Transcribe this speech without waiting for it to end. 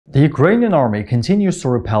The Ukrainian army continues to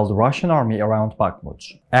repel the Russian army around Bakhmut.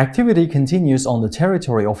 Activity continues on the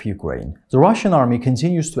territory of Ukraine. The Russian army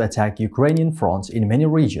continues to attack Ukrainian front in many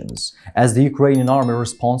regions. As the Ukrainian army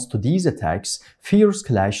responds to these attacks, fierce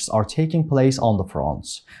clashes are taking place on the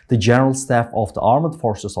fronts. The General Staff of the Armed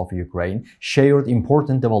Forces of Ukraine shared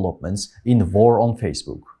important developments in the war on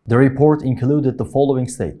Facebook. The report included the following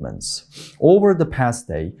statements. Over the past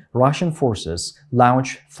day, Russian forces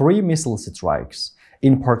launched 3 missile strikes,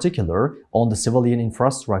 in particular on the civilian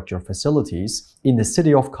infrastructure facilities in the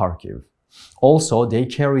city of Kharkiv. Also, they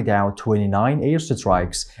carried out 29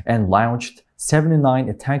 airstrikes and launched 79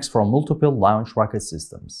 attacks from multiple launch rocket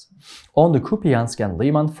systems. On the Kupiansk and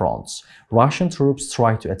Lyman fronts, Russian troops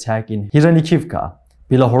tried to attack in Hryanykivka,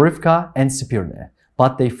 Bilohorivka and Spirne,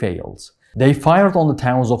 but they failed. They fired on the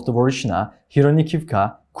towns of Dvorichna,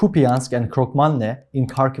 Hryanykivka, Kupiansk and Krokhmalne in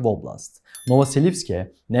Kharkiv Oblast, Novoselivske,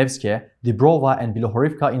 Nevske, Dibrova and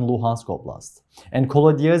Bilohorivka in Luhansk Oblast, and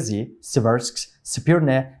Kolodiazi, Siversk,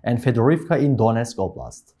 Spirne and Fedorivka in Donetsk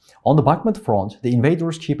Oblast. On the Bakhmut front, the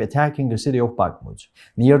invaders keep attacking the city of Bakhmut.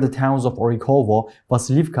 Near the towns of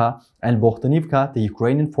Orikhovo-Vasylivka and Bohdanivka, the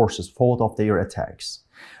Ukrainian forces fought off their attacks.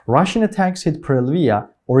 Russian attacks hit Pryvillia,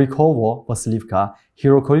 Orikhovo-Vasylivka,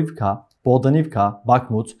 Hryhorivka, Bohdanivka,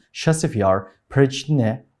 Bakhmut, Chasiv Yar,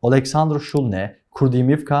 Predtechyne, Oleksandr-Shulhyne,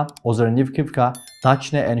 Kurdiumivka, Ozarianivka,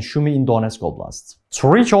 Dachne and Shumy in Donetsk Oblast. To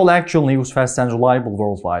reach all actual news fast and reliable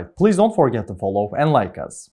worldwide, please don't forget to follow and like us.